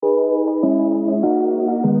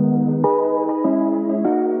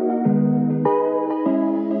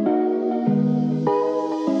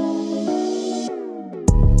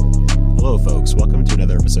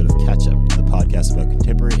episode of Catch Up, the podcast about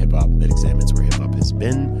contemporary hip-hop that examines where hip-hop has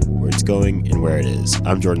been, where it's going, and where it is.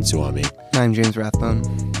 I'm Jordan Suwami. I'm James Rathbone.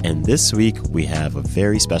 And this week, we have a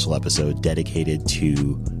very special episode dedicated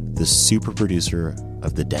to the super producer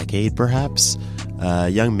of the decade, perhaps, a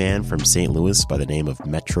young man from St. Louis by the name of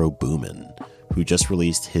Metro Boomin, who just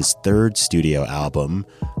released his third studio album.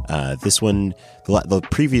 This one, the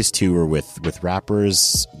previous two were with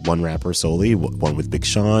rappers, one rapper solely, one with Big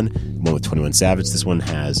Sean, one with 21 Savage. This one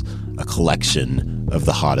has a collection of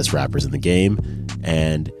the hottest rappers in the game,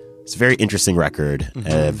 and it's a very interesting record,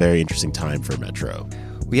 a very interesting time for Metro.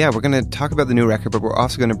 Yeah, we're going to talk about the new record, but we're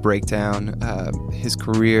also going to break down his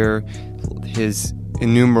career, his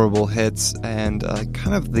innumerable hits, and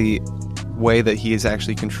kind of the way that he has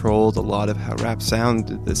actually controlled a lot of how rap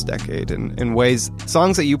sounded this decade in ways,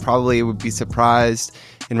 songs that you probably would be surprised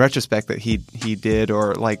in retrospect that he did,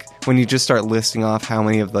 or like when you just start listing off how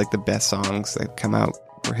many of like the best songs that come out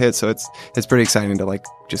were hits. So it's pretty exciting to like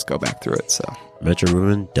just go back through it. So Metro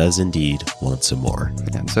Boomin does indeed want some more.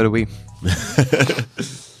 And so do we.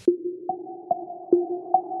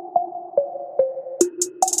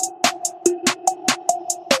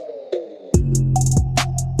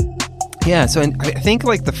 Yeah, so I think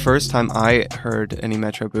like the first time I heard any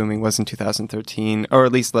Metro Boomin was in 2013, or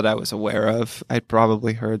at least that I was aware of. I'd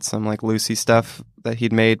probably heard some like Lucy stuff that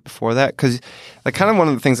he'd made before that, because like kind of one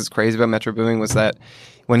of the things that's crazy about Metro Boomin was that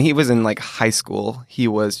when he was in like high school, he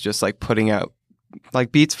was just like putting out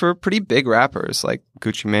like beats for pretty big rappers like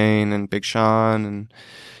Gucci Mane and Big Sean, and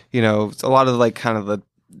you know, a lot of like kind of the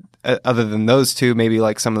other than those two, maybe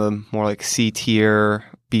like some of the more like C tier,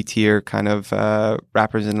 B tier kind of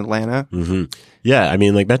rappers in Atlanta. Mm-hmm. Yeah, I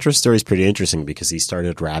mean, like Metro's story is pretty interesting because he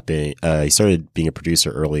started rapping. He started being a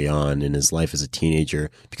producer early on in his life as a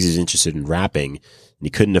teenager because he was interested in rapping, and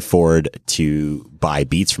he couldn't afford to buy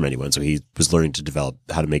beats from anyone, so he was learning to develop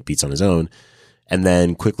how to make beats on his own, and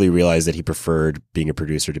then quickly realized that he preferred being a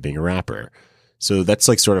producer to being a rapper. So that's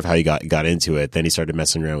like sort of how he got into it. Then he started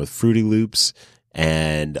messing around with Fruity Loops.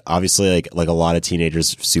 And obviously, like a lot of teenagers,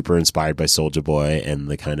 super inspired by Soulja Boy and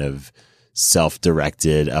the kind of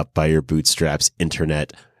self-directed, up by your bootstraps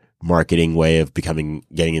internet marketing way of getting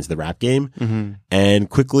into the rap game, and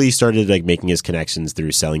quickly started like making his connections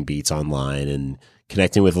through selling beats online and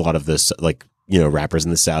connecting with a lot of this, like, you know, rappers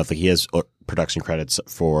in the South. Like he has production credits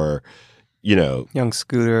for, you know, Young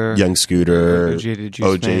Scooter,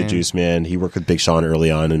 OJ the Juice Man. He worked with Big Sean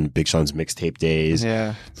early on in Big Sean's mixtape days.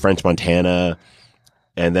 Yeah, French Montana.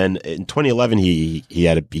 And then in 2011, he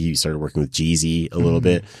started working with Jeezy a little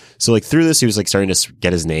bit. So like through this, he was like starting to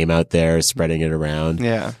get his name out there, spreading it around.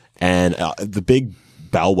 Yeah. And the big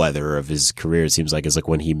bellwether of his career, it seems like, is like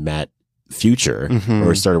when he met Future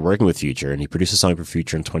or started working with Future, and he produced a song for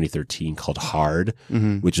Future in 2013 called Hard,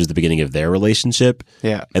 which was the beginning of their relationship.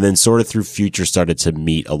 Yeah. And then sort of through Future started to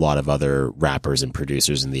meet a lot of other rappers and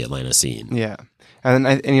producers in the Atlanta scene. Yeah.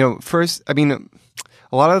 And you know, first, I mean,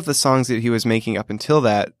 a lot of the songs that he was making up until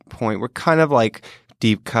that point were kind of like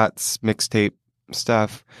deep cuts, mixtape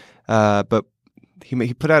stuff. But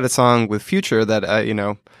he put out a song with Future that, you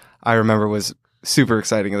know, I remember was super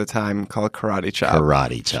exciting at the time, called Karate Chop.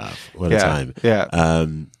 Karate Chop. What a time. Yeah.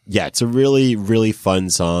 Yeah, it's a really, really fun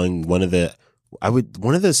song. One of the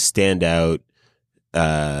standout,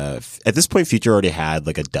 at this point, Future already had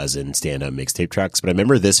like a dozen standout mixtape tracks, but I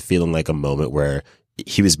remember this feeling like a moment where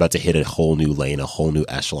he was about to hit a whole new lane, a whole new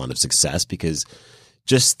echelon of success, because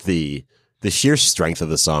just the sheer strength of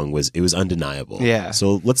the song was undeniable. Yeah.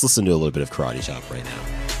 So let's listen to a little bit of Karate Chop right now.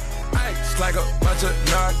 It's like a bunch of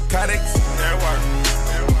narcotics.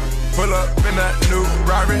 Pull up in a new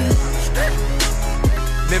Rari.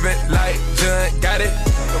 Living like John got it.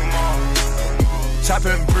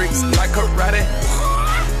 Chopping bricks like karate.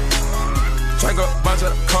 Drink a bunch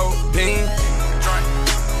of codeine.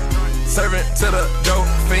 Serving to the dope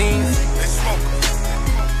fiends.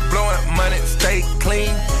 Blowing money, stay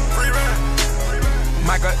clean.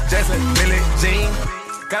 Michael Jackson, Billie Jean.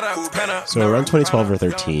 So around 2012 or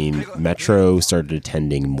 13, Metro started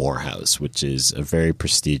attending Morehouse, which is a very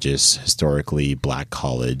prestigious, historically black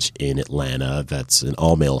college in Atlanta that's an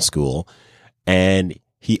all-male school. And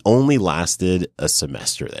he only lasted a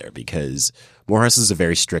semester there because Morehouse is a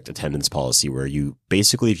very strict attendance policy where you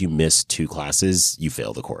basically, if you miss 2 classes, you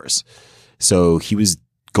fail the course. So he was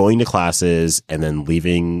going to classes and then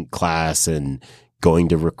leaving class and going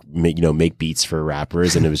to make beats for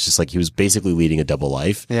rappers, and it was just like he was basically leading a double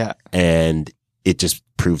life. Yeah. And it just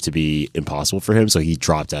proved to be impossible for him, so he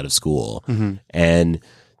dropped out of school. And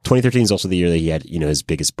 2013 is also the year that he had, his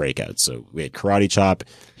biggest breakout. So we had Karate Chop.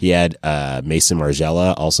 He had Mason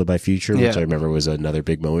Margiela, also by Future, which I remember was another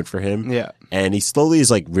big moment for him. Yeah. And he slowly is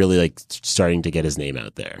like really like starting to get his name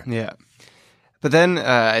out there. Yeah. But then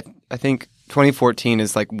I think 2014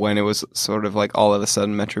 is like when it was sort of like all of a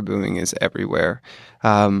sudden Metro Booming is everywhere.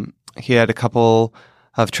 He had a couple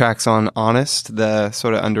of tracks on Honest, the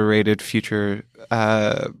sort of underrated Future's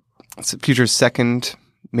second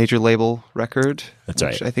major label record. That's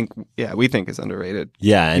right. Which I think, we think is underrated.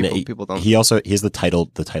 Yeah, and people don't. He has the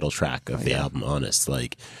title track of the album, Honest.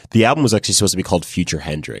 Like the album was actually supposed to be called Future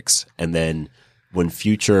Hendrix, and then when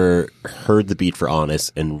Future heard the beat for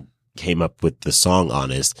Honest and came up with the song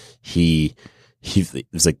Honest,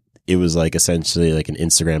 it was like essentially like an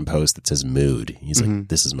Instagram post that says mood. He's like,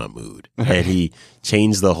 this is my mood. And he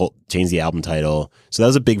changed the album title. So that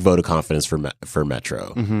was a big vote of confidence for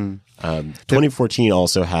Metro. 2014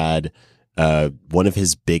 also had one of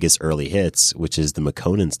his biggest early hits, which is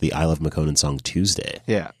the I Love McConan song Tuesday.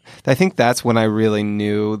 Yeah. I think that's when I really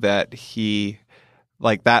knew that he,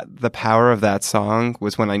 like that, the power of that song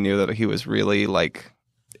was when I knew that he was really like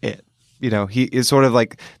it. He is sort of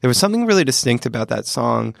like, there was something really distinct about that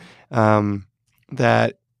song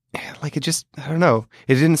that, like, it just, I don't know,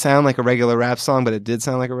 it didn't sound like a regular rap song, but it did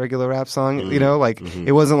sound like a regular rap song,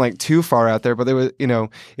 it wasn't like too far out there, but there was,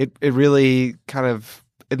 it really kind of,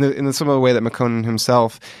 in the similar way that McConan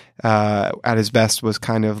himself, at his best, was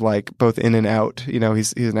kind of like both in and out.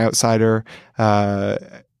 He's an outsider of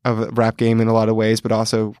the rap game in a lot of ways, but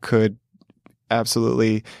also could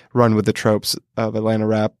absolutely run with the tropes of Atlanta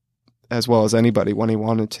rap as well as anybody when he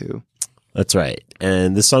wanted to. That's right.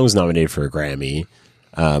 And this song was nominated for a Grammy.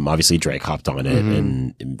 Obviously, Drake hopped on it,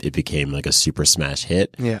 and it became like a super smash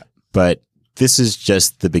hit. Yeah. But this is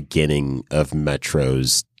just the beginning of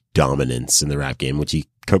Metro's dominance in the rap game, which he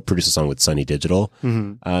co-produced a song with Sunny Digital.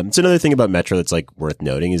 It's another thing about Metro that's like worth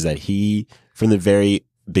noting is that he, from the very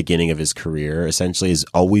beginning of his career, essentially has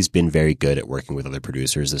always been very good at working with other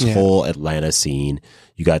producers. This whole Atlanta scene,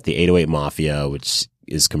 you got the 808 Mafia, which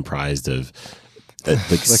is comprised of like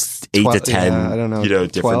 8 to 10, I don't know,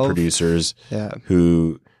 different 12? producers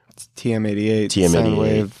who TM88,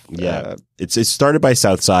 Soundwave. It started by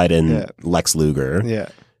Southside and Lex Luger. Yeah.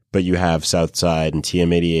 But you have Southside and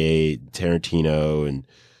TM88, Tarantino, and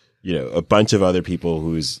a bunch of other people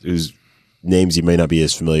whose names you may not be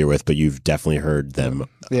as familiar with, but you've definitely heard them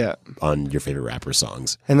on your favorite rapper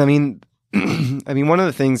songs. And I mean, one of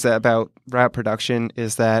the things about rap production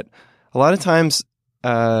is that a lot of times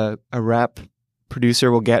a rap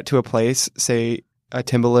producer will get to a place, say a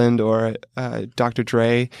Timbaland or a Dr.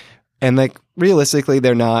 Dre, and like realistically,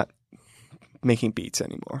 they're not making beats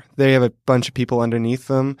anymore. They have a bunch of people underneath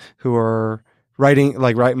them who are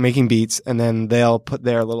making beats, and then they'll put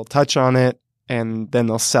their little touch on it, and then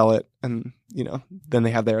they'll sell it, and then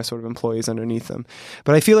they have their sort of employees underneath them.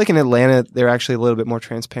 But I feel like in Atlanta, they're actually a little bit more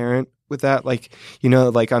transparent with that. Like,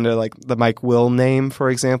 like under like the Mike Will name, for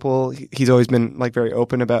example, he's always been like very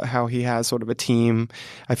open about how he has sort of a team.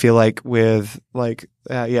 I feel like with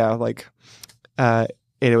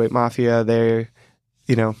 808 Mafia, they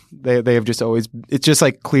have just always, it's just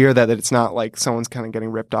like clear that it's not like someone's kind of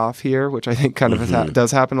getting ripped off here, which I think kind of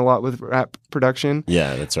does happen a lot with rap production.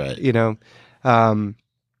 Yeah, that's right.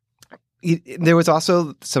 There was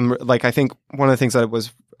also some, like, I think one of the things I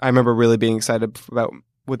remember really being excited about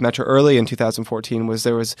with Metro early in 2014 was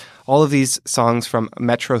there was all of these songs from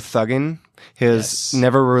Metro Thuggin, his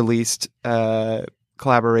never released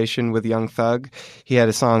collaboration with Young Thug. He had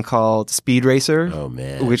a song called Speed Racer. Oh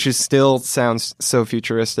man, which still sounds so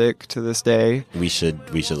futuristic to this day. We should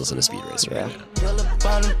listen to Speed Racer right now. Pull up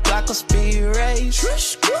on the block of Speed Race.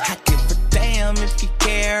 I give a damn if you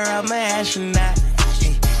care, I'm an astronaut.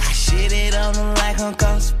 I shit it on them like I'm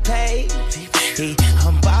constipated.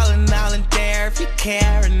 I'm ballin' all in there if you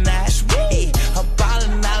care or not. I'm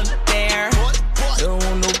ballin' all in there. Don't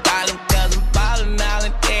want no ballin' cause I'm ballin' all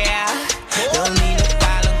in there. Don't need no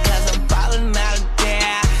ballin' cause I'm ballin' all in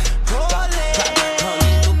there. Don't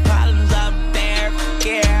need no ballin' up there if you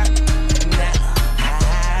care.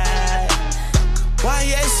 Why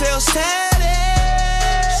you so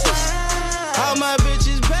status? All my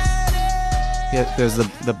bitches badass. Yeah, there's the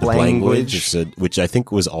Language, which I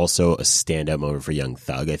think was also a standout moment for Young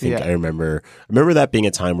Thug. I think I remember that being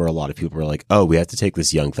a time where a lot of people were like, "Oh, we have to take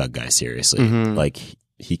this Young Thug guy seriously." Like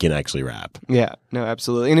he can actually rap. Yeah, no,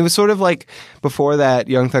 absolutely. And it was sort of like before that,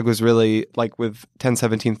 Young Thug was really like with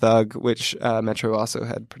 1017 Thug, which Metro also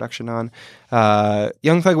had production on.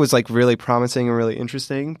 Young Thug was like really promising and really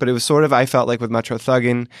interesting, but it was sort of, I felt like with Metro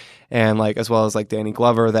Thuggin and like as well as like Danny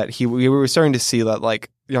Glover, that we were starting to see that like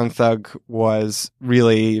Young Thug was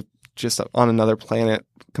really just on another planet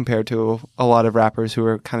compared to a lot of rappers who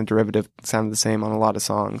were kind of derivative, sounded the same on a lot of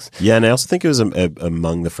songs. Yeah, and I also think it was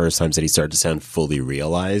among the first times that he started to sound fully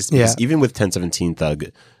realized. Because even with 1017 Thug,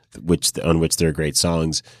 on which there are great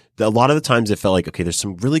songs, a lot of the times it felt like, okay, there's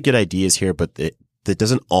some really good ideas here, but that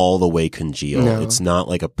doesn't all the way congeal. No. It's not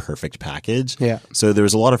like a perfect package. Yeah. So there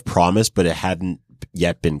was a lot of promise, but it hadn't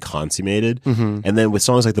yet been consummated. And then with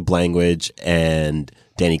songs like The Language and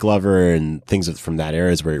Danny Glover and things from that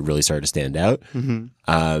era is where it really started to stand out.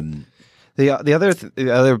 The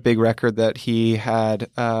other big record that he had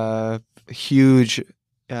a huge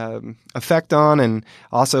effect on, and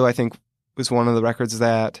also I think was one of the records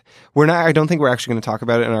that I don't think we're actually going to talk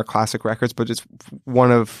about it in our classic records, but it's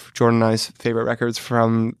one of Jordan and I's favorite records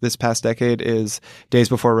from this past decade is Days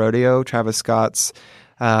Before Rodeo, Travis Scott's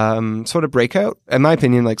sort of breakout, in my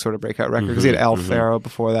opinion, like sort of breakout record, because he had Al Faro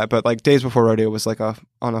before that, but like Days Before Rodeo was like on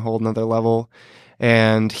a whole nother level.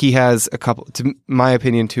 And he has a couple, to my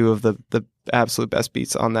opinion, two of the absolute best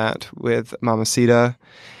beats on that with Mamacita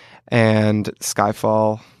and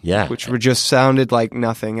Skyfall, which were just sounded like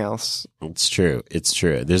nothing else. It's true.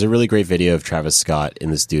 There's a really great video of Travis Scott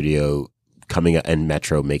in the studio coming up and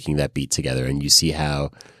Metro making that beat together, and you see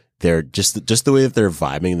how they're just the way that they're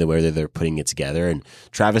vibing, the way that they're putting it together, and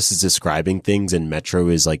Travis is describing things and Metro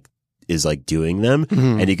is like doing them,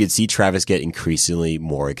 and you could see Travis get increasingly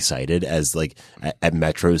more excited as like at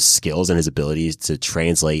Metro's skills and his abilities to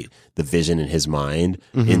translate the vision in his mind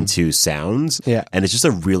into sounds. And it's just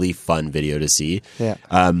a really fun video to see.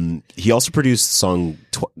 He also produced a song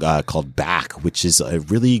called Back, which is a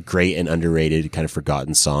really great and underrated kind of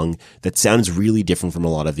forgotten song that sounds really different from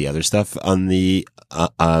a lot of the other stuff on the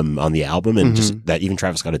album, and just that even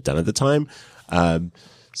Travis Scott had done at the time.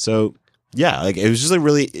 So yeah, like it was just like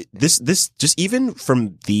really this just even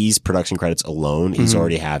from these production credits alone, he's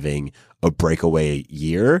already having a breakaway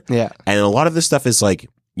year. And a lot of this stuff is like,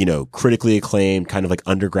 you know, critically acclaimed, kind of like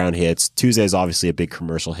underground hits. Tuesday is obviously a big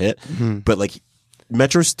commercial hit, but like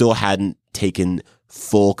Metro still hadn't taken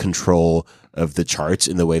full control of the charts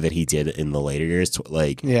in the way that he did in the later years.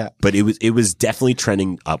 But it was definitely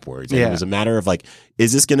trending upwards. And it was a matter of like,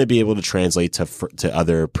 is this going to be able to translate to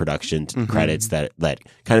other production credits that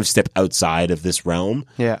kind of step outside of this realm?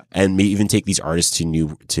 And maybe even take these artists to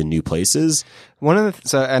new places. One of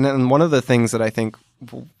the things that I think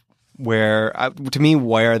where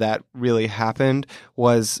that really happened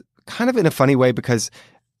was kind of in a funny way, because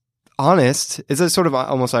Honest is a sort of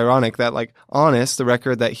almost ironic that like Honest, the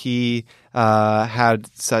record that he had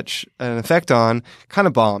such an effect on, kind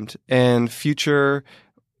of bombed, and Future,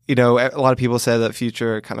 you know, a lot of people said that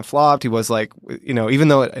Future kind of flopped. He was like, you know, even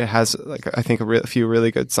though it has like I think a few really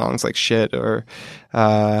good songs like Shit or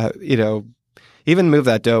you know, even Move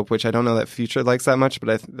That Dope, which I don't know that Future likes that much,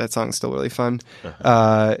 but that song is still really fun.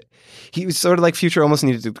 He was sort of like Future almost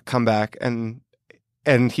needed to come back, and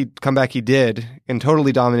he'd come back, he did, and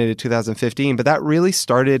totally dominated 2015. But that really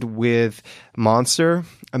started with Monster,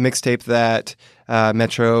 a mixtape that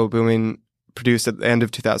Metro Boomin produced at the end of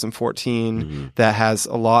 2014 that has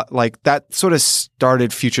a lot, like that sort of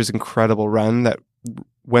started Future's incredible run that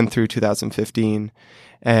went through 2015.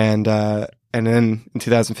 And then in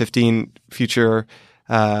 2015, Future,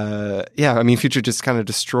 Future just kind of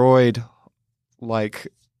destroyed, like,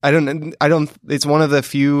 I don't, it's one of the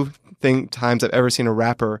few times I've ever seen a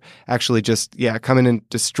rapper actually just come in and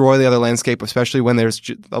destroy the other landscape, especially when there's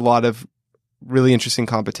a lot of really interesting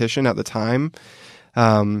competition at the time.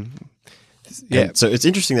 So it's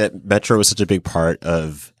interesting that Metro was such a big part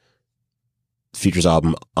of Future's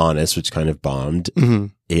album Honest, which kind of bombed.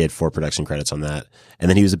 He had 4 production credits on that, and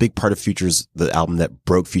then he was a big part of the album that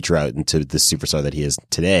broke Future out into the superstar that he is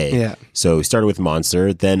today. So he started with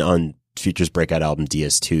Monster, then on Future's breakout album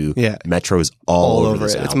DS2, Metro is all over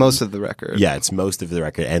this album. It's most of the record. It's most of the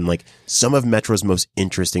record, and like some of Metro's most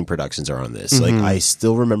interesting productions are on this. Like I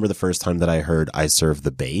still remember the first time that I heard I Serve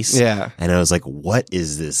the Bass, and I was like, what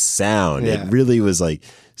is this sound? It really was like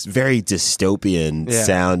very dystopian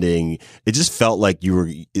sounding. It just felt like you were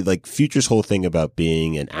like Future's whole thing about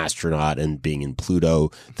being an astronaut and being in Pluto.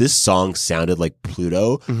 This song sounded like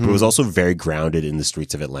Pluto, but it was also very grounded in the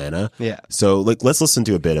streets of Atlanta. So like let's listen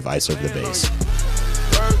to a bit of I Serve the Bass.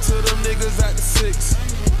 Word to them niggas at the 6.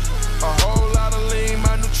 A whole lot of lean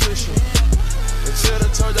malnutrition. They should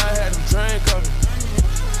have told you I had them drain coming.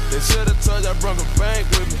 They should've told you I brung a bank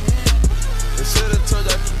with me. They should've told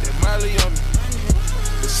you I keep that Miley on me.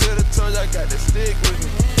 They should've told you I got that stick with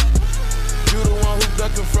me. You the one who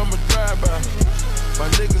ducking from a drive-by.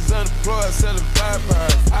 My niggas unemployed selling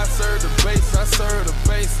Popeyes. I serve the bass, I serve the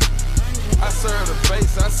bass. I serve the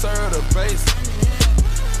bass, I serve the bass.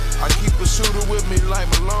 I keep a shooter with me like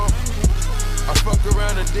Malone. I fuck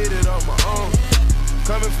around and did it on my own.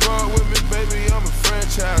 Coming forward with me, baby, I'm a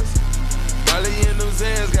franchise. Molly in those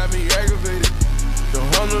hands got me aggravated. The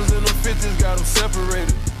hundreds and the 50s got them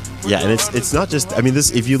separated. Yeah, and it's not just. I mean,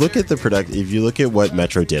 this. If you look at if you look at what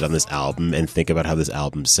Metro did on this album, and think about how this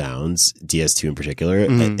album sounds, DS2 in particular,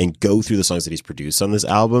 and go through the songs that he's produced on this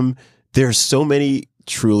album, there are so many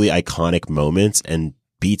truly iconic moments and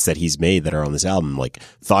beats that he's made that are on this album. Like,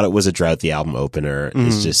 Thought It Was a Drought, the album opener,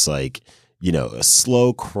 is just like, you know, a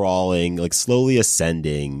slow crawling, like slowly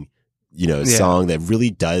ascending, you know, song that really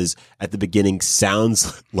does at the beginning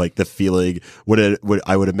sounds like the feeling what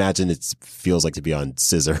I would imagine it feels like to be on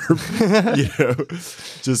Scissor. You know,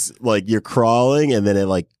 just like you're crawling and then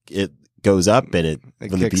it goes up and it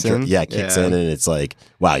when the beat kicks in and it's like,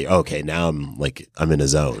 wow, okay, now I'm in a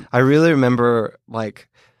zone. I really remember like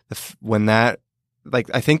when that, like,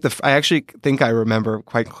 I actually think I remember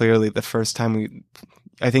quite clearly the first time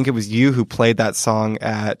I think it was you who played that song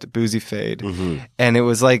at Boozy Fade. And it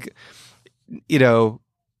was like, you know,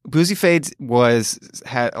 Boozy Fade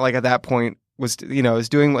had like at that point was, you know,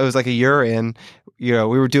 it was like a year in, you know,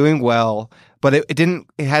 we were doing well, but it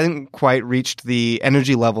hadn't quite reached the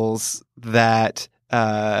energy levels that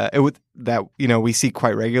you know, we see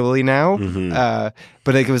quite regularly now.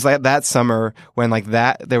 But it was like that summer when like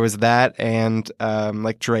that there was that and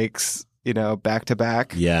like Drake's, you know, back to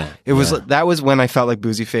back. It was that was when I felt like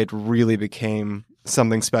Boozy Fade really became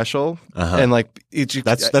something special. And like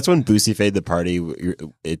that's when Boozy Fade the party.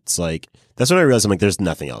 It's like that's when I realized I'm like, there's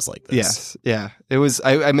nothing else like this. It was.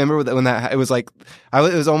 I remember when that it was like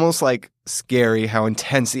it was almost like scary how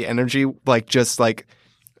intense the energy like just like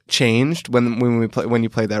changed when you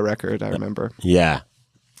played that record. I remember. Yeah,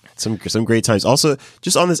 some great times. Also,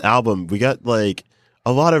 just on this album, we got like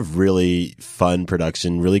a lot of really fun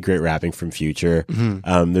production, really great rapping from Future.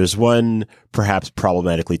 There's one perhaps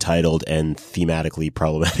problematically titled and thematically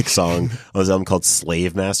problematic song on this album called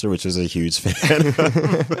Slave Master, which was a huge fan of.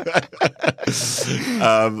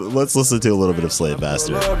 Let's listen to a little bit of Slave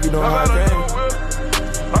Master. You know how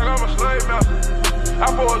I'm a slave master.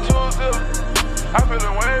 I bought Tuesday. I'm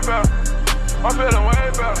feeling way better. I'm feeling way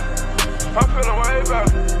better. I'm feeling way better.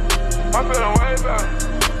 I'm feeling way better.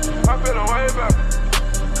 I'm feeling way better.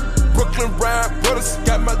 Brooklyn ride brothers,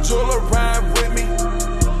 got my jeweler ride with me.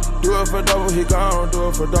 Do it for double, he gone. Do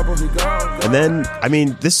it for double, he gone. And then, I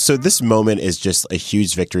mean, this moment is just a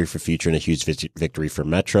huge victory for Future and a huge victory for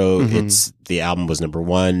Metro. It's the album was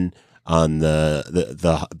 #1 on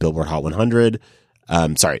the Billboard Hot 100. Or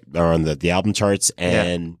on the album charts,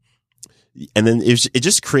 and then it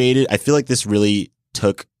just created. I feel like this really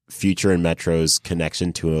took Future and Metro's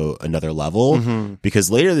connection to another level, because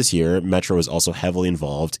later this year, Metro was also heavily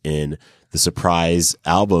involved in the surprise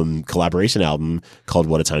collaboration album called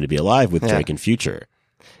What a Time to Be Alive with Drake and Future.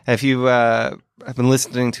 If you have been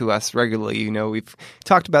listening to us regularly, you know we've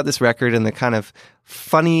talked about this record and the kind of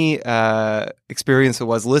funny experience it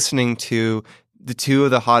was listening to the two of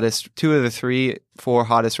the 4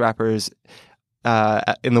 hottest rappers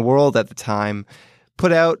in the world at the time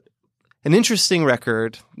put out an interesting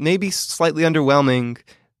record, maybe slightly underwhelming,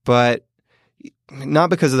 but not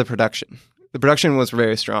because of the production. The production was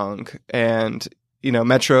very strong, and you know,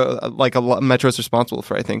 Metro's responsible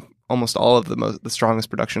for, I think, almost all of the strongest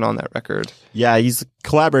production on that record. Yeah, he's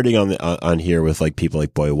collaborating on here with like people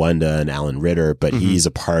like Boy Wonder and Alan Ritter, but he's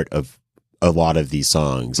a part of a lot of these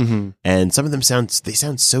songs, and some of them sound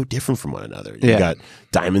so different from one another. You got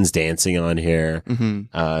Diamonds Dancing on here.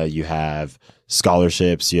 You have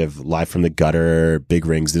Scholarships. You have Live from the Gutter, Big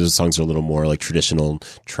Rings. Those songs are a little more like traditional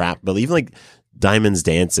trap, but even like Diamonds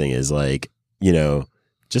Dancing is like, you know,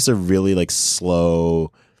 just a really like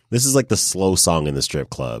slow. This is like the slow song in the strip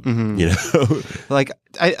club, you know. Like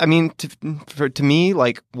I mean, to me,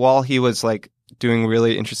 like while he was like doing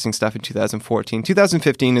really interesting stuff in 2014,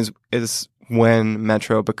 2015 is when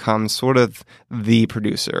Metro becomes sort of the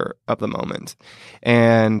producer of the moment,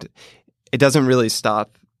 and it doesn't really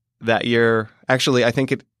stop that year. Actually, I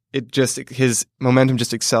think his momentum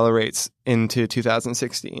just accelerates into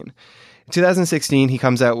 2016. In 2016, he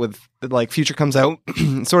comes out with like Future comes out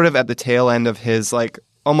sort of at the tail end of his like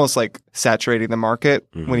almost like saturating the market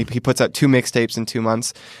when he puts out 2 mixtapes in 2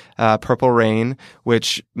 months, Purple Rain,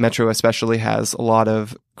 which Metro especially has a lot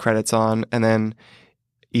of credits on, and then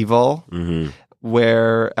Evil.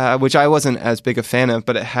 where which I wasn't as big a fan of,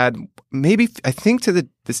 but it had maybe I think to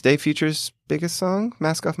this day Future's biggest song.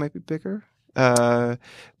 Mask Off might be bigger. But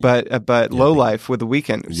Low Life with The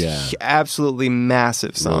Weeknd, absolutely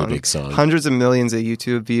massive song, really big song, hundreds of millions of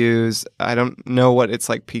YouTube views. I don't know what its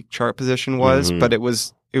like peak chart position was, but it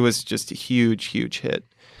was just a huge hit.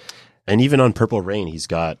 And even on Purple Rain, he's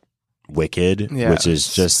got Wicked, which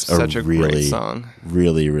is just such a really great song,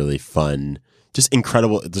 really fun, just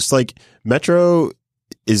incredible. Just like Metro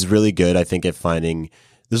is really good, I think, at finding.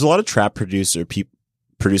 There's a lot of trap producers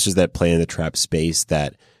that play in the trap space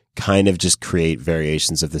that kind of just create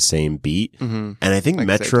variations of the same beat. And I think like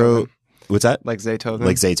Metro, Zaytoven. What's that? Like Zaytoven.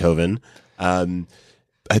 Like Zaytoven.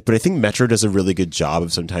 But I think Metro does a really good job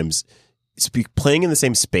of sometimes playing in the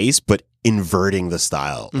same space, but inverting the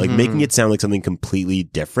style, like making it sound like something completely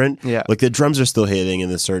different. Yeah. Like the drums are still hitting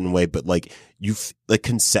in a certain way, but like just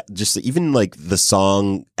even like the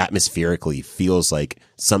song atmospherically feels like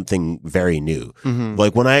something very new.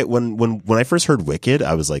 Like when I first heard Wicked,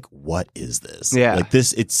 I was like, what is this? Yeah. Like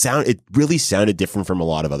it really sounded different from a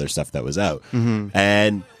lot of other stuff that was out.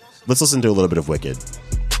 And let's listen to a little bit of Wicked.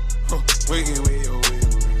 Wicked,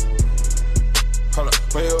 hold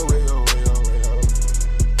up, wait.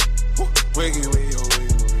 Wiggy,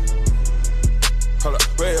 hold up,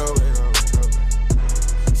 wait.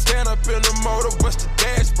 Stand up in the motor, bust the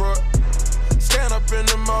dashboard. Stand up in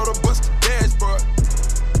the motor, bust the dashboard.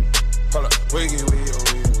 Hold up, wiggy,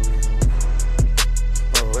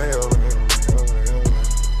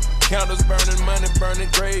 Candles burning, money burning,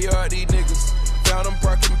 graveyard, these niggas. Found them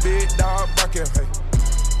parking, big dog barking, hey.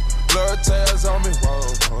 Blood tails on me,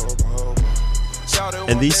 whoa.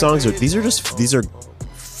 And these are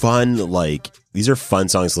fun, like these are fun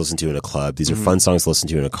songs to listen to in a club. These are fun songs to listen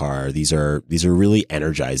to in a car. These are really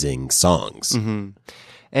energizing songs.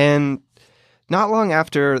 And not long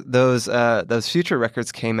after those Future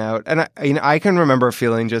records came out, and I can remember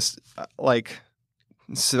feeling just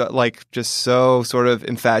so sort of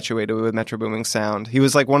infatuated with Metro Booming's sound. He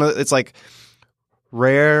was like it's like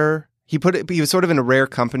rare. He was sort of in a rare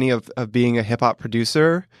company of being a hip hop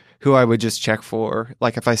producer who I would just check for.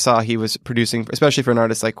 Like if I saw he was producing, especially for an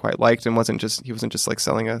artist I quite liked, and he wasn't just like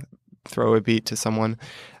selling a throwaway beat to someone.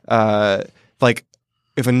 Like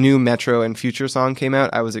if a new Metro and Future song came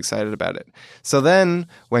out, I was excited about it. So then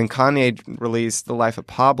when Kanye released The Life of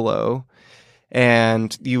Pablo,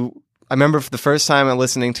 and I remember for the first time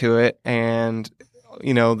listening to it, and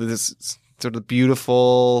this sort of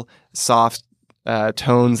beautiful, soft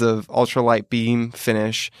tones of ultralight beam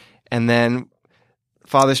finish, and then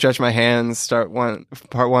Father Stretch My Hands part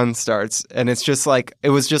one starts, and it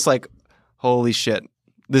was just like, holy shit.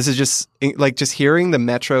 This is just like just hearing the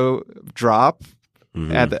Metro drop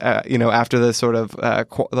at the, after the sort of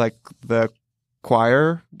like the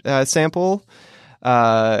choir sample.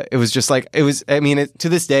 It was just like to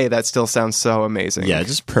this day that still sounds so amazing. Yeah,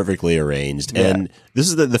 just perfectly arranged. Yeah. And this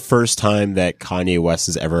is the first time that Kanye West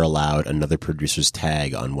has ever allowed another producer's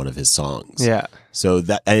tag on one of his songs. Yeah. So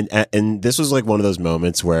that and this was like one of those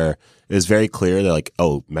moments where it was very clear that like,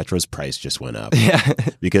 oh, Metro's price just went up. Yeah.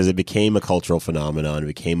 Because it became a cultural phenomenon, it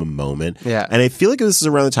became a moment. Yeah. And I feel like this is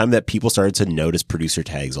around the time that people started to notice producer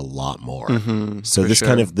tags a lot more. So this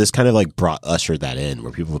kind of like ushered that in,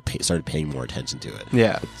 where people started paying more attention to it.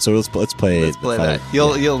 Yeah. So let's play that.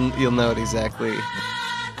 You'll know it exactly.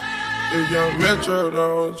 If young Metro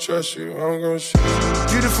don't trust you, I'm gonna shoot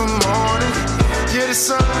you. Beautiful morning, you're the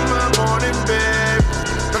sun of my morning, babe.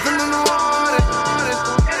 Nothing in the water.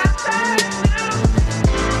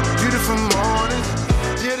 Beautiful morning,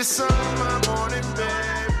 you're the sun of my morning,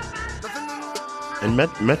 babe. Nothing in the water.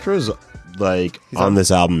 And Metro's like on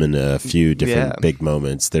this album in a few different big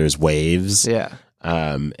moments. There's Waves,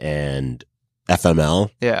 and FML,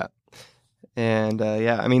 and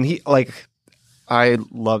I mean I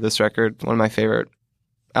love this record, one of my favorite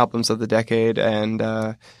albums of the decade, and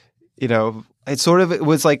it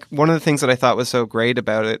was like one of the things that I thought was so great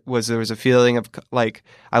about it was there was a feeling of like,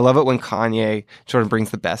 I love it when Kanye sort of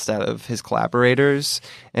brings the best out of his collaborators,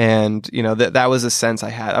 and that was a sense I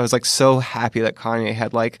had. I was like so happy that Kanye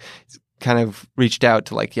had like kind of reached out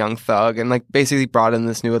to like Young Thug and like basically brought in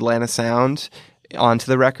this new Atlanta sound onto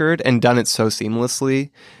the record and done it so seamlessly.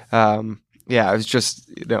 It was just,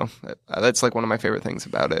 that's like one of my favorite things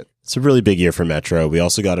about it. It's a really big year for Metro. We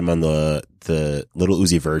also got him on the Little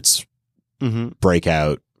Uzi Vert's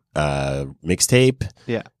breakout mixtape.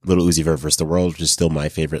 Yeah. Little Uzi Vert vs. the World, which is still my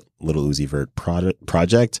favorite Little Uzi Vert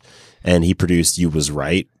project. And he produced You Was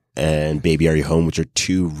Right and Baby Are You Home, which are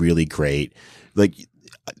two really great. Like,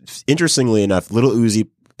 interestingly enough, Little Uzi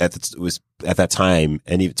was at that time,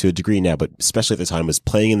 and even to a degree now, but especially at the time, was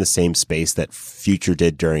playing in the same space that Future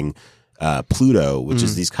did during Pluto, which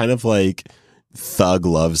is these kind of like thug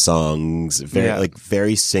love songs,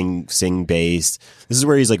 very sing based. This is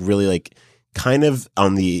where he's like really like kind of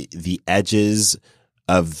on the edges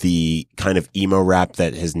of the kind of emo rap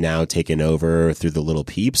that has now taken over through the Little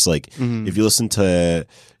Peeps. Like if you listen to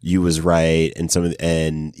You Was Right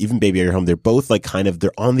and even Baby Are Your Home, they're both like kind of,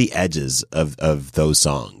 they're on the edges of those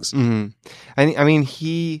songs. I mean, one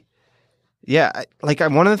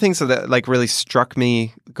of the things that like really struck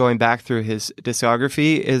me going back through his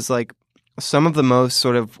discography is like some of the most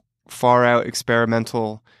sort of far out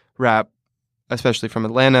experimental rap, especially from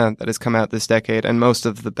Atlanta, that has come out this decade, and most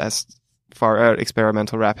of the best far out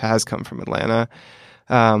experimental rap has come from Atlanta.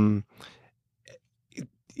 It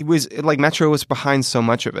was like Metro was behind so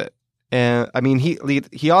much of it, and I mean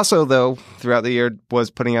he also though throughout the year was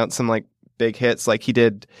putting out some like big hits. Like he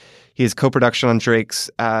has co-production on Drake's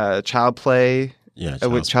Child's Play,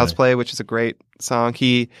 which is a great song.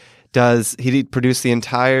 He produced the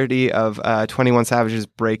entirety of 21 Savage's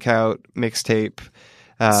breakout mixtape,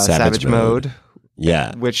 Savage Mode.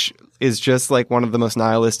 Yeah. Which is just like one of the most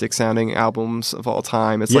nihilistic sounding albums of all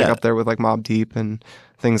time. It's like up there with like Mobb Deep and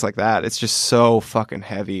things like that. It's just so fucking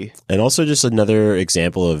heavy. And also just another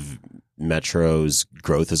example of Metro's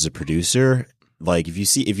growth as a producer. Like if you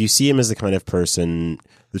see him as the kind of person,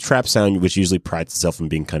 the trap sound, which usually prides itself on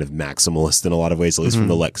being kind of maximalist in a lot of ways, at least from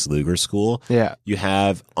the Lex Luger school. Yeah. You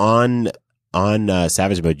have on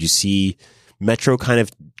Savage Mode, you see Metro kind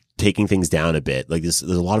of taking things down a bit. Like there's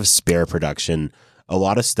a lot of spare production, a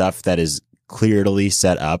lot of stuff that is clearly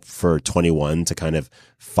set up for 21 to kind of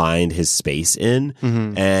find his space in.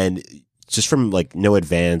 And just from like No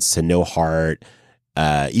Advance to No Heart,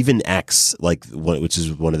 even X, like which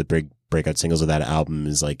is one of the big breakout singles of that album,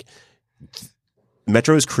 is like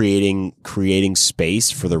Metro is creating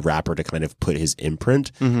space for the rapper to kind of put his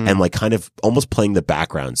imprint and like kind of almost playing the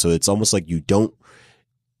background. So it's almost like you don't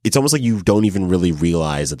even really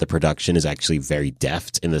realize that the production is actually very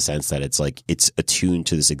deft, in the sense that it's like it's attuned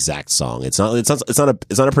to this exact song. It's not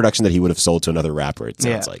a production that he would have sold to another rapper. It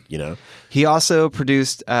sounds like, you know. He also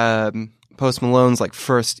produced Post Malone's like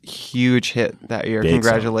first huge hit that year. Big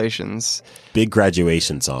Congratulations. Song. Big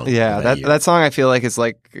graduation song. Yeah, that song I feel like is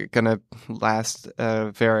like gonna last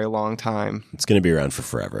a very long time. It's gonna be around for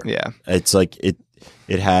forever. Yeah. It's like it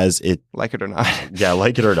like it or not. Yeah,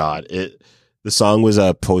 like it or not. The song was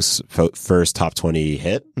a first top 20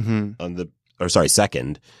 hit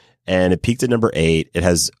second, and it peaked at number 8. It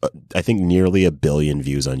has, I think, nearly 1 billion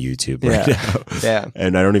views on YouTube right now. Yeah.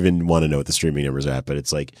 And I don't even want to know what the streaming numbers are at, but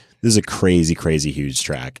it's like, this is a crazy, crazy huge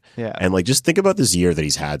track. Yeah. And like, just think about this year that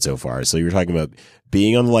he's had so far. So you were talking about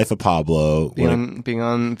being on The Life of Pablo. Being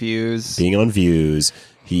on Views.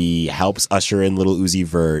 He helps usher in Lil Uzi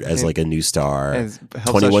Vert as like a new star.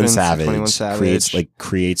 21 Savage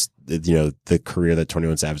creates you know the career that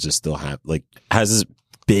 21 Savage just still has this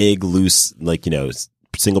big loose like, you know,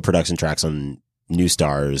 single production tracks on new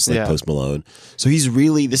stars like Post Malone. So he's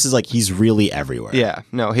really everywhere. Yeah,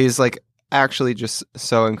 no, he's like actually just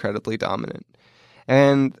so incredibly dominant.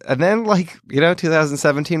 And then like, you know,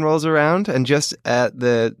 2017 rolls around, and just at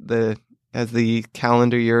as the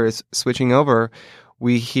calendar year is switching over,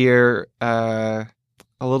 we hear a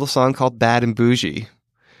little song called Bad and Bougie,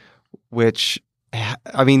 which,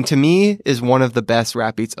 I mean, to me is one of the best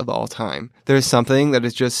rap beats of all time. There's something that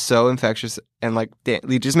is just so infectious and like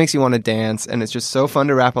it just makes you want to dance, and it's just so fun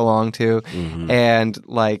to rap along to. And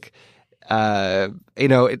like, you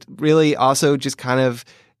know, it really also just kind of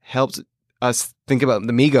helps us think about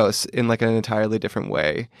the Migos in like an entirely different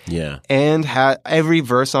way. Yeah. And every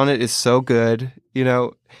verse on it is so good. You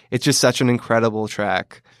know, it's just such an incredible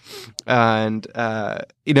track. And,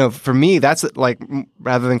 you know, for me, that's like,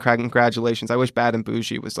 rather than Congratulations, I wish Bad and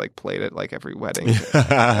Bougie was like played at like every wedding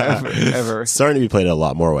ever. Starting to be played at a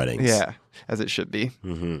lot more weddings. Yeah, as it should be.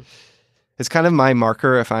 It's kind of my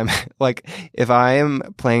marker if I'm like, if I am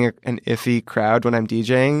playing an iffy crowd when I'm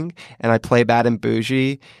DJing and I play Bad and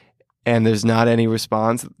Bougie and there's not any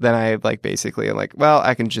response, then I like basically am like, well,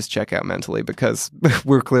 I can just check out mentally because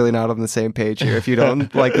we're clearly not on the same page here if you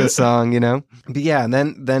don't like this song, you know? But yeah, and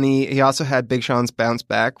then he also had Big Sean's Bounce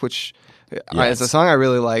Back, which is a song I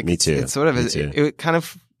really like. Me too. It's sort of, it kind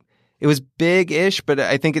of, it was big-ish, but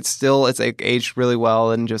I think it's like aged really well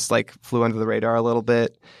and just like flew under the radar a little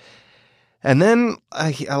bit. And then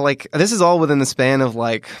I like, this is all within the span of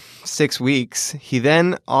like 6 weeks. He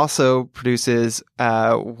then also produces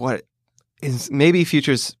what is maybe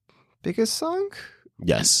Future's biggest song?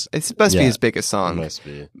 Yes. It must be his biggest song. It must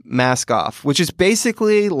be. Mask Off, which is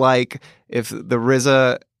basically like if the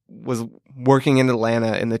RZA was working in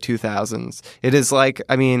Atlanta in the 2000s. It is like,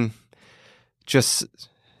 I mean, just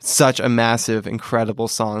such a massive, incredible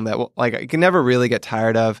song that like I can never really get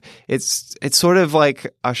tired of. It's sort of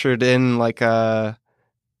like ushered in like I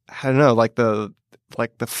don't know, like the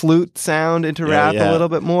flute sound into rap a little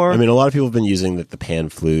bit more. I mean, a lot of people have been using the pan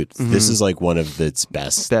flute. This is like one of its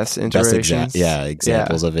best iterations.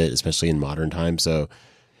 Examples of it, especially in modern times. So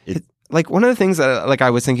like one of the things that like I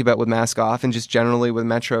was thinking about with Mask Off and just generally with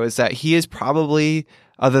Metro is that he is probably,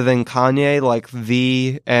 other than Kanye, like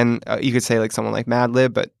and you could say like someone like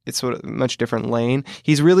Madlib, but it's sort of a much different lane.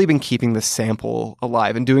 He's really been keeping the sample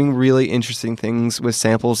alive and doing really interesting things with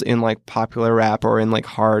samples in like popular rap or in like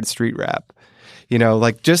hard street rap. You know,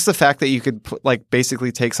 like just the fact that you could like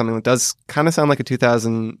basically take something that does kind of sound like a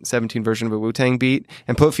 2017 version of a Wu-Tang beat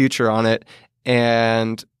and put Future on it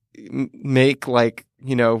and make like,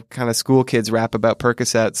 you know, kind of school kids rap about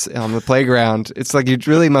Percocets on the playground. It's like you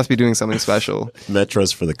really must be doing something special.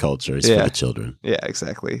 Metro's for the culture. It's for the children. Yeah,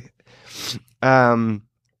 exactly.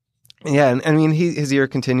 Yeah, and I mean, his year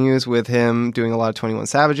continues with him doing a lot of 21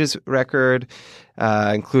 Savage's record,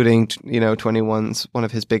 including, you know, 21's one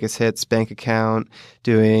of his biggest hits, Bank Account,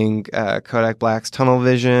 doing Kodak Black's Tunnel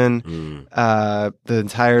Vision, the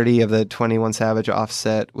entirety of the 21 Savage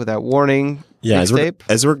Offset Without Warning. Yeah, as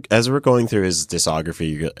we're going through his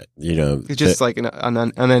discography, you know, it's just like an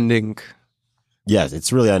unending. Yeah,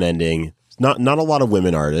 it's really unending. Not a lot of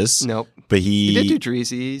women artists. Nope. But he did do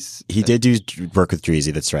Dreezy's. He did do work with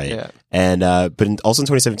Dreezy. That's right. Yeah. And but also in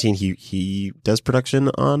 2017, he does production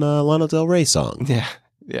on a Lana Del Rey song. Yeah.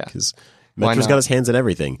 Yeah. Because Metro's got his hands in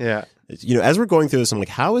everything. Yeah. You know, as we're going through this, I'm like,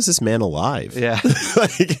 how is this man alive? Yeah.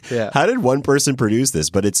 How did one person produce this?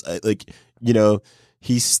 But it's like, you know,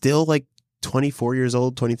 he's still like 24 years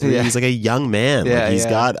old, 23. Yeah. He's like a young man. Yeah, like he's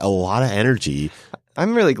got a lot of energy.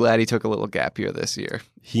 I'm really glad he took a little gap year this year.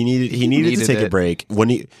 He needed to take a break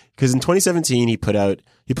because in 2017 he put out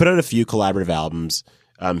a few collaborative albums.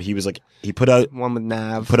 He put out one with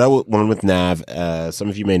Nav. Some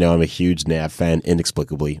of you may know I'm a huge Nav fan,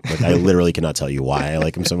 inexplicably. Like I literally cannot tell you why I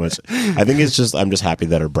like him so much. I think I'm just happy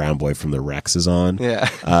that our brown boy from the Rex is on. Yeah.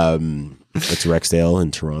 It's Rexdale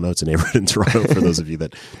in Toronto. It's a neighborhood in Toronto for those of you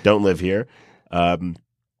that don't live here. But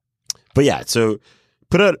yeah, so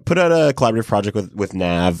put out a collaborative project with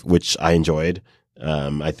Nav, which I enjoyed.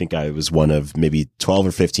 I think I was one of maybe 12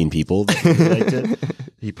 or 15 people that really liked it.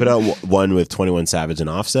 He put out one with 21 Savage and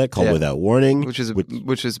Offset called Without Warning, which is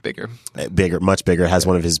bigger, much bigger. Has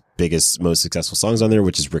one of his biggest, most successful songs on there,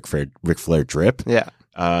 which is Ric Flair Drip. Yeah.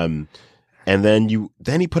 And then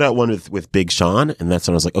he put out one with Big Sean, and that's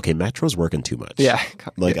when I was like, okay, Metro's working too much. Yeah.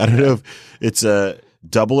 Like I don't know if it's a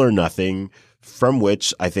Double or Nothing, from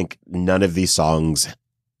which I think none of these songs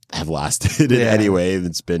have lasted in any way.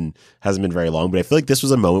 Hasn't been very long, but I feel like this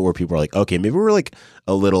was a moment where people were like, okay, maybe we're like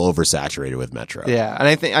a little oversaturated with Metro. Yeah, and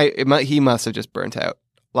I think he must have just burnt out.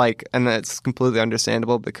 Like, and that's completely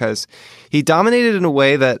understandable because he dominated in a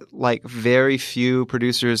way that like very few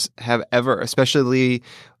producers have ever, especially,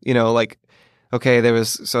 you know, like, okay, there was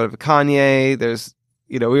sort of Kanye, there's,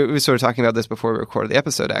 you know, we were sort of talking about this before we recorded the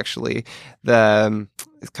episode, actually.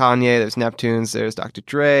 Kanye, there's Neptunes, there's Dr.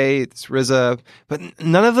 Dre, there's RZA, but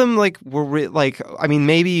none of them like were I mean,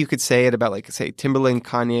 maybe you could say it about like, say, Timbaland,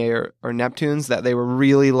 Kanye, or Neptunes, that they were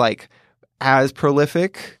really like as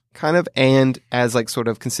prolific kind of and as like sort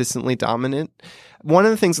of consistently dominant. One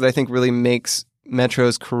of the things that I think really makes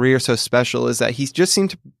Metro's career so special is that he just seemed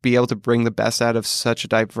to be able to bring the best out of such a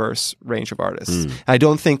diverse range of artists. I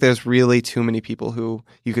don't think there's really too many people who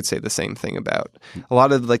you could say the same thing about. A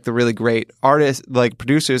lot of like the really great artists, like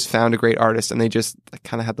producers, found a great artist and they just like,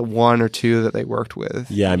 kind of had the one or two that they worked with.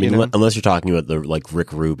 Yeah, I mean, unless you're talking about the like Rick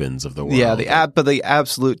Rubins of the world. Yeah, but the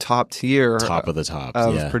absolute top tier, top of the top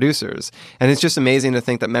of producers, and it's just amazing to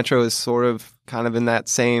think that Metro is sort of kind of in that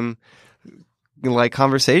same like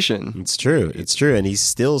conversation. It's true, and he's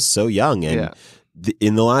still so young. And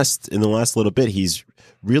in the last little bit, he's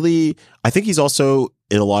really. I think he's also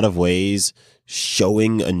in a lot of ways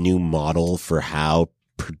showing a new model for how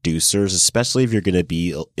producers, especially if you're going to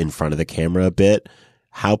be in front of the camera a bit,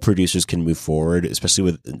 how producers can move forward,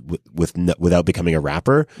 especially without becoming a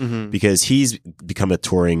rapper, because he's become a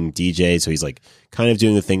touring DJ. So he's like kind of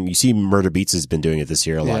doing the thing. You see, Murder Beats has been doing it this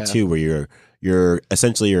year a lot too, where you're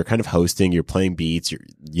essentially kind of hosting, you're playing beats,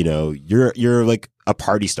 you're like a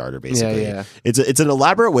party starter basically. Yeah. It's an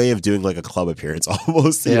elaborate way of doing like a club appearance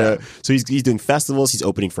almost. You know? So he's doing festivals, he's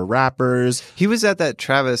opening for rappers. He was at that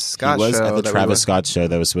Travis Scott show. He was at the Travis Scott show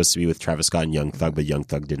that was supposed to be with Travis Scott and Young Thug, but Young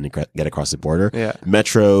Thug didn't get across the border. Yeah.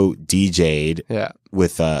 Metro DJ'd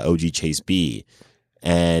with OG Chase B,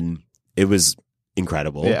 and it was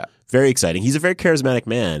incredible. Yeah. very exciting. He's a very charismatic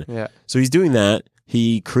man. Yeah. So he's doing that.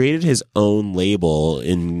 He created his own label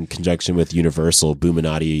in conjunction with Universal,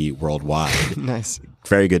 Boominati Worldwide. Nice.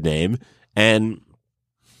 Very good name. And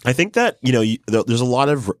I think that, there's a lot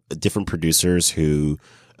of different producers who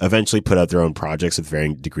eventually put out their own projects with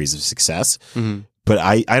varying degrees of success. Mm-hmm. But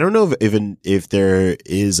I don't know if there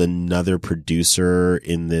is another producer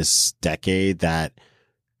in this decade that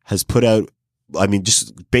has put out, I mean,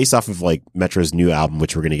 just based off of like Metro's new album,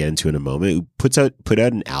 which we're going to get into in a moment, who put out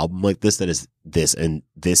an album like this that is this and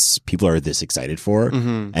this people are this excited for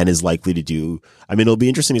and is likely to do. I mean, it'll be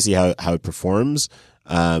interesting to see how it performs.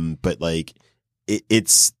 But like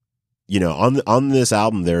it's on this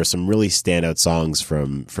album there are some really standout songs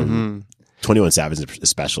from 21 Savage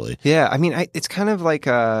especially. Yeah, I mean, it's kind of like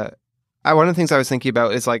one of the things I was thinking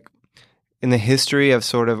about is like in the history of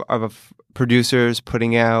sort of producers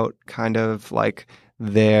putting out kind of like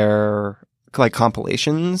their like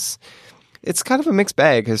compilations. It's kind of a mixed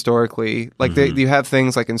bag historically. Like you have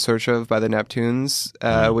things like In Search Of by the Neptunes,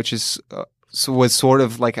 which was sort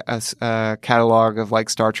of like a catalog of like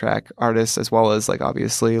Star Trek artists as well as like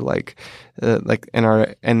obviously like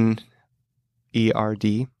NERD.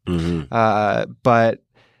 But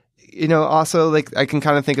also like I can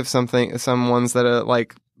kind of think of some ones that are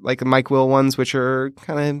like Mike Will ones, which are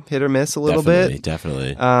kind of hit or miss a little bit.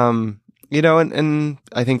 Definitely. And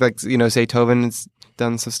I think like, say Tovin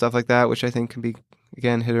done some stuff like that, which I think can be,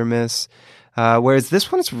 again, hit or miss. Whereas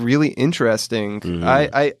this one's really interesting.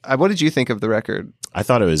 What did you think of the record? I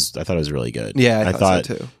thought it was really good. Yeah, I thought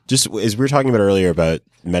so too. Just as we were talking about earlier about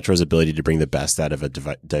Metro's ability to bring the best out of a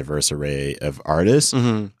diverse array of artists.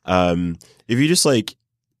 If you just like,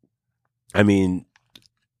 I mean,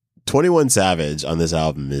 21 Savage on this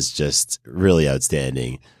album is just really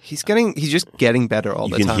outstanding. He's just getting better all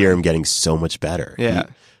the time. You can hear him getting so much better. Yeah.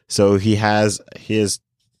 He has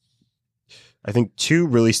I think two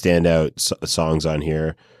really standout songs on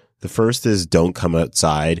here. The first is Don't Come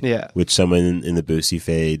Outside, which someone in the Boosie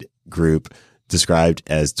Fade group described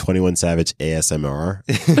as 21 Savage ASMR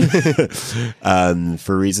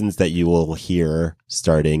for reasons that you will hear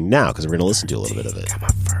starting now, because we're going to listen to a little bit of it. Got my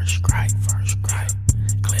first cry,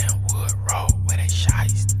 Glenwood Road, where they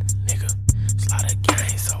shiest, nigga. Slaughter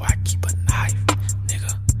gang, so I keep a knife,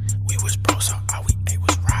 nigga. We was broke, so all we ate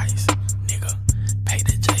was rice, nigga. Pay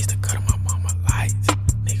the J's to cut my mama lights,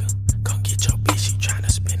 nigga. Come get your bitch, she tryna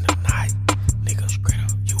spend the night, nigga. Straight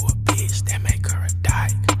up, you a bitch, that make her a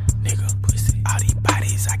dyke, nigga. Pussy, all these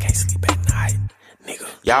bodies, I can't sleep at night, nigga.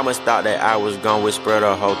 Y'all must thought that I was gonna whisper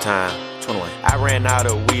the whole time. 21. I ran out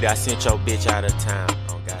of weed, I sent your bitch out of town.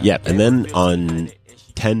 Yep, and then on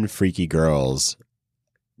 10 Freaky Girls,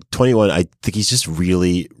 21, I think he's just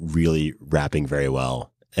really, really rapping very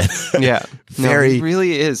well. Yeah. He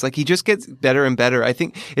really is. Like, he just gets better and better. I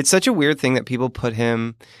think it's such a weird thing that people put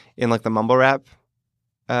him in, like, the mumble rap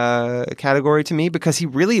category to me, because he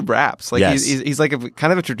really raps. Like, he's like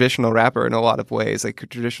kind of a traditional rapper in a lot of ways, like a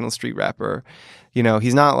traditional street rapper.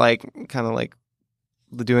 He's not, like, kind of, like,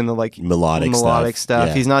 doing the like melodic stuff.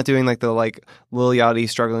 Yeah. He's not doing like the like Lil Yachty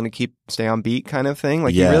struggling to stay on beat kind of thing.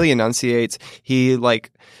 Like he really enunciates. He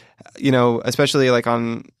like, especially like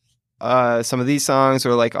on some of these songs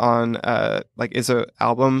or like on like Is-A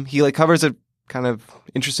album, he like covers a kind of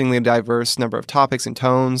interestingly diverse number of topics and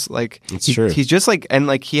tones. Like true. He's just like, and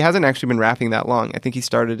like he hasn't actually been rapping that long. I think he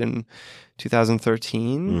started in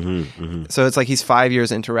 2013. So it's like he's 5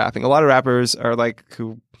 years into rapping. A lot of rappers are like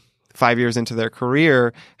who 5 years into their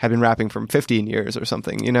career have been rapping for 15 years or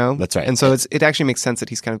something, That's right. And so it actually makes sense that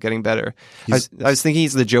he's kind of getting better. I was thinking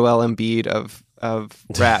he's the Joel Embiid of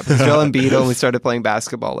rap. Joel Embiid only started playing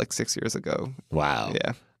basketball like 6 years ago. Wow.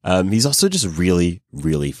 Yeah. He's also just really,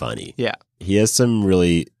 really funny. Yeah. He has some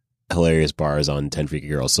really hilarious bars on 10 Freaky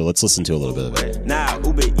Girls, so let's listen to a little bit of it. Now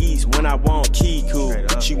Uber Eats when I want Kiku.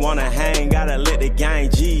 She wanna hang, gotta let the gang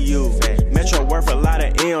G you. Metro worth a lot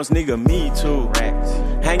of M's, nigga, me too.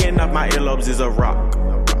 Hanging off my earlobes is a rock.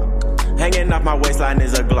 Hanging off my waistline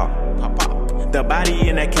is a Glock. The body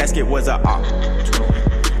in that casket was a op.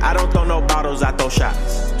 I don't throw no bottles, I throw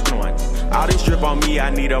shots. 21. All this drip on me, I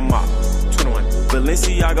need a mop. 21.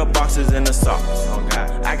 Balenciaga boxes in the socks. Oh God.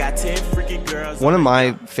 I got 10 freaky girls. One of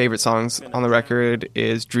my favorite songs on the record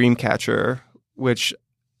is Dreamcatcher, which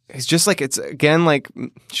is just like, it's again like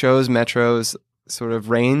shows Metro's sort of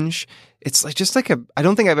range. It's like just like I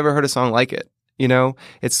don't think I've ever heard a song like it.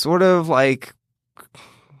 It's sort of like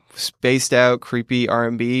spaced out, creepy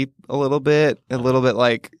R&B a little bit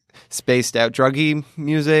like spaced out, druggy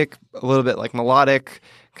music, a little bit like melodic,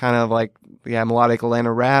 kind of like melodic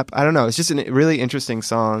Atlanta rap. I don't know. It's just a really interesting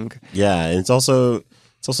song. Yeah, and it's also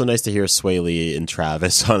It's also nice to hear Sway Lee and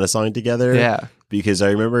Travis on a song together. Yeah. Because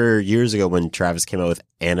I remember years ago when Travis came out with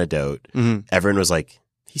Antidote, everyone was like,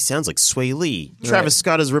 he sounds like Sway Lee. Travis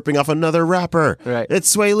Scott is ripping off another rapper. Right. It's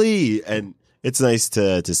Sway Lee. And it's nice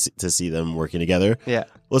to see them working together. Yeah.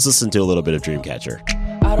 Let's listen to a little bit of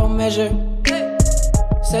Dreamcatcher. I don't measure.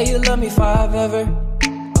 Say you love me if I've ever.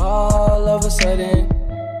 All of a sudden.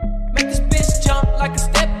 Make this bitch jump like a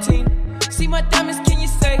step team. See my diamonds, can you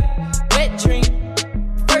say? Wet dream.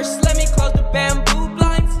 First, let me close the bamboo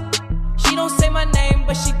blinds. She don't say my name,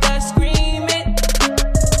 but she does scream it.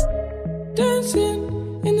 Dancing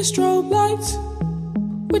in the strobe lights.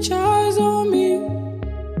 With your eyes on me.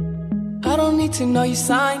 I don't need to know your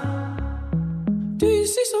sign. Do you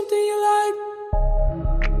see something you like?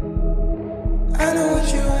 I know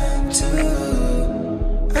what you into.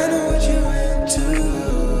 I know what you into.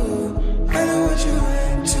 I know what you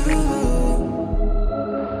into.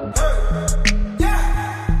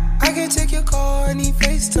 I can take your call, I need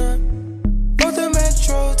FaceTime. Both the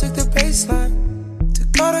metro, took the baseline.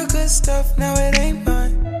 Took all the good stuff, now it ain't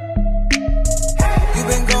mine. You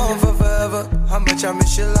been gone for forever. How much I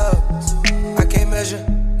miss your love, I can't measure.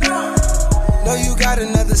 Know you got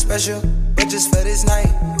another special, but just for this night,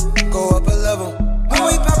 go up a level. When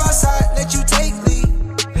we pop outside, let you take lead.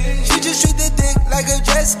 She just treat the dick like a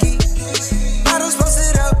jet ski. Bottles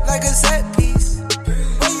posted up like a set piece.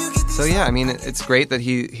 So yeah, I mean, it's great that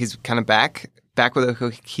he's kind of back with a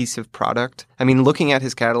cohesive product. I mean, looking at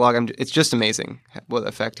his catalog, it's just amazing what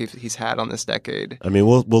effect he's had on this decade. I mean,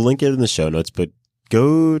 we'll link it in the show notes, but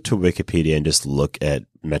go to Wikipedia and just look at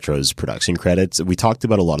Metro's production credits. We talked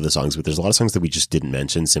about a lot of the songs, but there's a lot of songs that we just didn't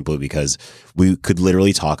mention simply because we could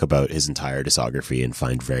literally talk about his entire discography and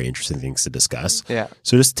find very interesting things to discuss. Yeah.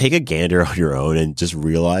 So just take a gander on your own and just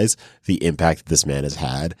realize the impact that this man has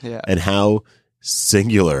had and how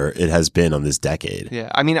singular it has been on this decade. Yeah.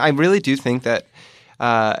 I mean, I really do think that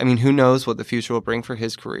who knows what the future will bring for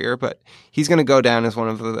his career, but he's going to go down as one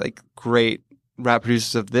of the great rap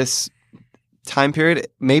producers of this time period,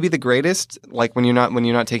 maybe the greatest, like when you're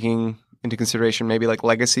not taking into consideration maybe like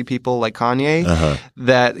legacy people like Kanye,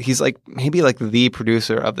 that he's maybe the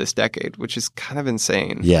producer of this decade, which is kind of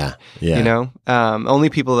insane. Yeah. You know, only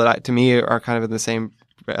people that to me are kind of in the same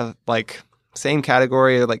same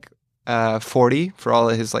category, 40 for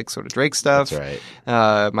all of his sort of Drake stuff. That's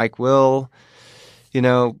right. Mike Will, you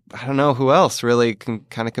know, I don't know who else really can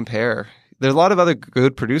kind of compare. There's a lot of other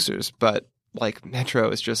good producers, but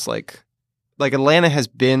Metro is just Atlanta has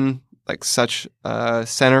been such a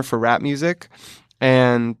center for rap music,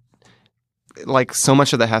 and so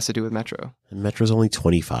much of that has to do with Metro. And Metro's only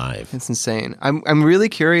 25. It's insane. I'm really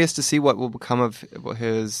curious to see what will become of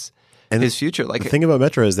his future. The thing about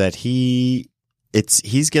Metro is that he's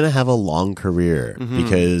going to have a long career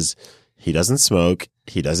because he doesn't smoke,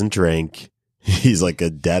 he doesn't drink. He's a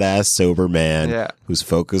dead ass sober man who's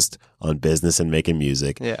focused on business and making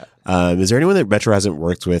music. Yeah. Is there anyone that Metro hasn't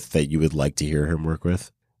worked with that you would like to hear him work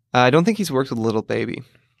with? I don't think he's worked with Lil Baby,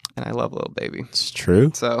 and I love Lil Baby. It's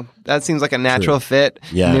true. So that seems like a natural fit.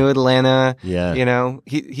 Yeah. New Atlanta. Yeah. You know,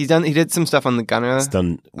 he did some stuff on the Gunna. He's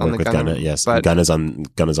done work with Gunna. Yes. But Gunna's on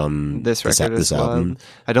this record this as well. album.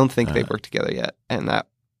 I don't think they've worked together yet, and that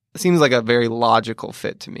seems like a very logical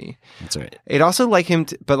fit to me. That's right. It also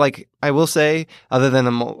but I will say, other than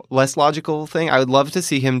a less logical thing, I would love to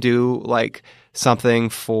see him do something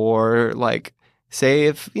for say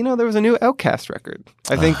if there was a new Outkast record.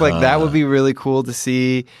 I think that would be really cool to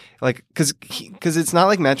see, because it's not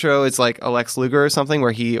like Metro. It's like a Lex Luger or something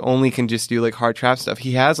where he only can just do hard trap stuff.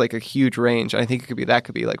 He has a huge range. I think that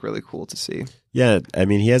could be really cool to see. Yeah, I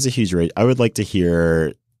mean he has a huge range. I would like to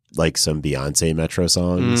hear some Beyonce Metro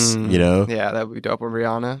songs, you know? Yeah, that would be dope. Or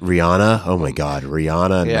Rihanna? Oh my God,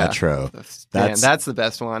 Rihanna and Metro. That's the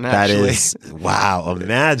best one, actually. That is, wow,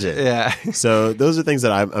 imagine. Yeah. So those are things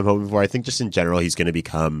that I'm hoping for. I think just in general, he's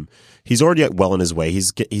already well on his way.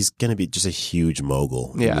 He's going to be just a huge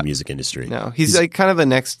mogul in the music industry. No, he's kind of the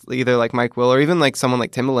next, either Mike Will or even someone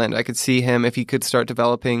like Timbaland. I could see him if he could start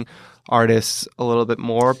developing artists a little bit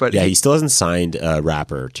more, but he still hasn't signed a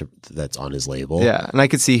rapper that's on his label. Yeah, and I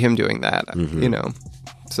could see him doing that. You know,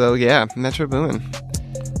 so yeah, Metro Boomin.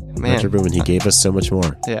 Man, Metro Boomin, he gave us so much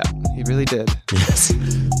more. Yeah, he really did. Yes.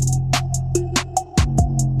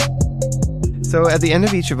 So at the end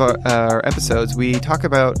of each of our episodes, we talk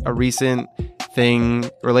about a recent thing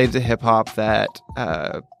related to hip hop that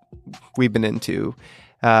we've been into.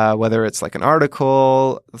 Whether it's an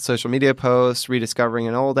article, a social media post, rediscovering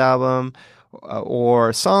an old album, or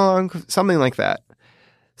a song, something like that.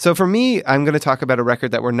 So for me, I'm going to talk about a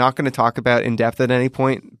record that we're not going to talk about in depth at any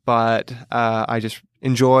point, but I just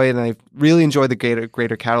enjoy, and I really enjoy the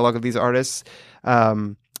greater catalog of these artists.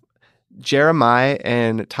 Jeremiah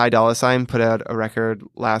and Ty Dolla $ign put out a record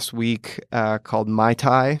last week called My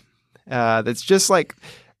Ty. That's just like,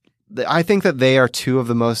 I think that they are two of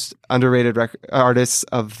the most underrated artists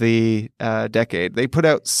of the decade. They put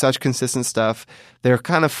out such consistent stuff. They're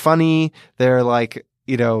kind of funny. They're like,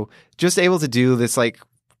 just able to do this like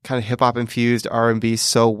kind of hip hop infused R&B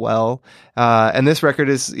so well. And this record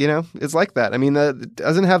is, it's like that. I mean, it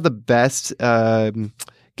doesn't have the best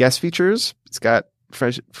guest features. It's got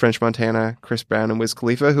French Montana, Chris Brown, and Wiz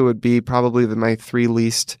Khalifa, who would be probably my 3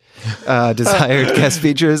 least desired guest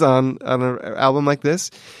features on an album like this.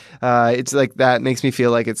 It's like that makes me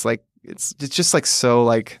feel like it's just like so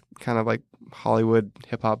like kind of like Hollywood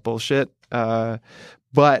hip hop bullshit.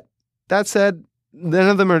 But that said, none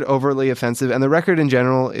of them are overtly offensive, and the record in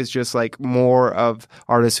general is just like more of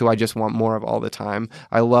artists who I just want more of all the time.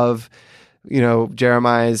 I love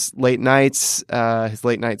Jeremiah's Late Nights, his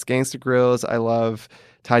Late Nights Gangsta Grills. I love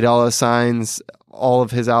Ty Dolla $ign's all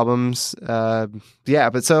of his albums. But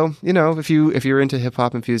so if you're into hip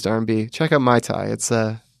hop infused R&B, check out My Ty.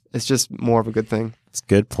 It's just more of a good thing. It's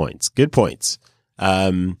good points. Good points.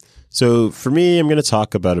 So for me, I'm going to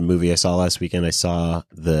talk about a movie I saw last weekend. I saw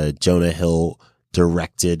the Jonah Hill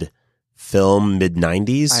directed film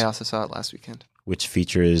Mid-90s. I also saw it last weekend, which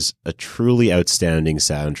features a truly outstanding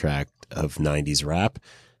soundtrack of 90s rap.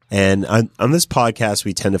 And on this podcast,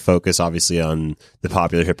 we tend to focus obviously on the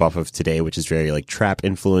popular hip hop of today, which is very like trap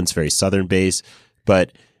influence, very Southern bass.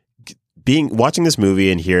 But watching this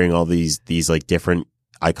movie and hearing all these like different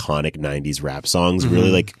iconic 90s rap songs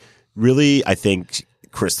really, I think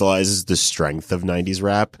crystallizes the strength of 90s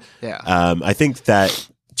rap. Yeah. I think that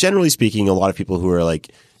generally speaking, a lot of people who are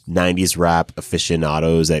like 90s rap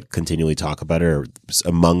aficionados that continually talk about it are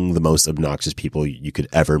among the most obnoxious people you could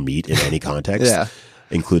ever meet in any context,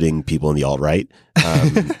 including people in the alt-right.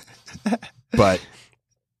 But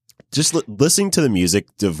just listening to the music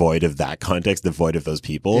devoid of that context, devoid of those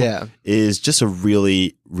people, is just a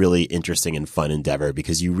really, really interesting and fun endeavor,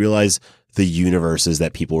 because you realize the universes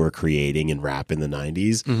that people were creating in rap in the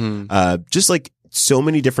 90s. Just like so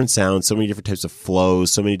many different sounds, so many different types of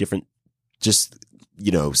flows, so many different just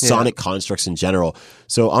sonic constructs in general.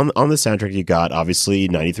 So on the soundtrack, you got obviously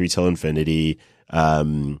 93 Till Infinity,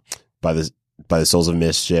 by the Souls of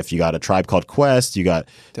Mischief. You got A Tribe Called Quest. You got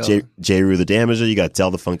J. Rue the Damager. You got Del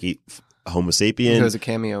the Funky Homo Sapien. He was a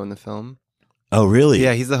cameo in the film. Oh, really?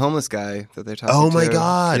 Yeah, he's the homeless guy that they're talking to. Oh my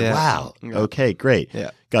God. Yeah. Wow. Yeah. Okay, great.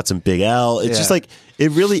 Yeah. Got some Big L. It's just like,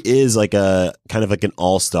 it really is like a kind of like an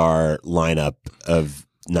all-star lineup of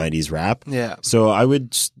 90s rap. Yeah. So I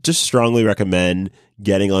would just strongly recommend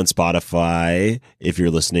getting on Spotify if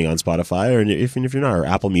you're listening on Spotify, or even if you're not, or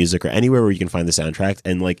Apple Music, or anywhere where you can find the soundtrack,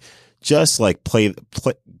 and like just like play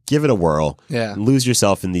give it a whirl. Yeah. Lose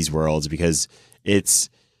yourself in these worlds, because it's,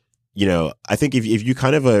 I think if you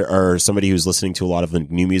kind of are somebody who's listening to a lot of the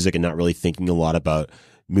new music and not really thinking a lot about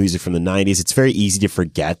music from the 90s, it's very easy to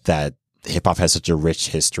forget that hip hop has such a rich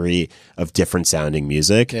history of different sounding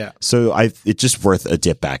music. Yeah. So it's just worth a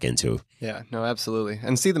dip back into. Yeah, no, absolutely.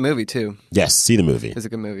 And see the movie too. Yes, see the movie. It's a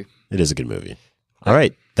good movie. It is a good movie. All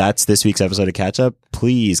right. That's this week's episode of Catch Up.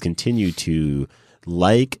 Please continue to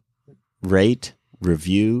like, rate,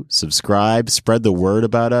 review, subscribe, spread the word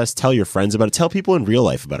about us, tell your friends about it, tell people in real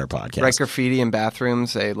life about our podcast. Write graffiti in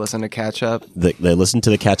bathrooms, say listen to Catch Up. They listen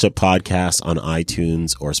to the Catch Up podcast on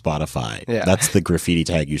iTunes or Spotify. Yeah. That's the graffiti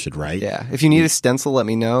tag you should write. Yeah. If you need a stencil, let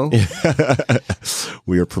me know.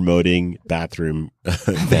 We are promoting bathroom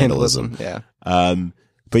vandalism. Yeah.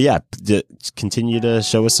 But yeah, continue to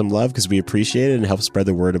show us some love, because we appreciate it and help spread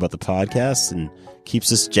the word about the podcast and keeps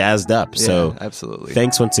us jazzed up. Yeah, so absolutely.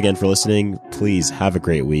 Thanks once again for listening. Please have a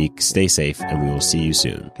great week. Stay safe, and we will see you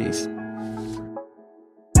soon. Peace.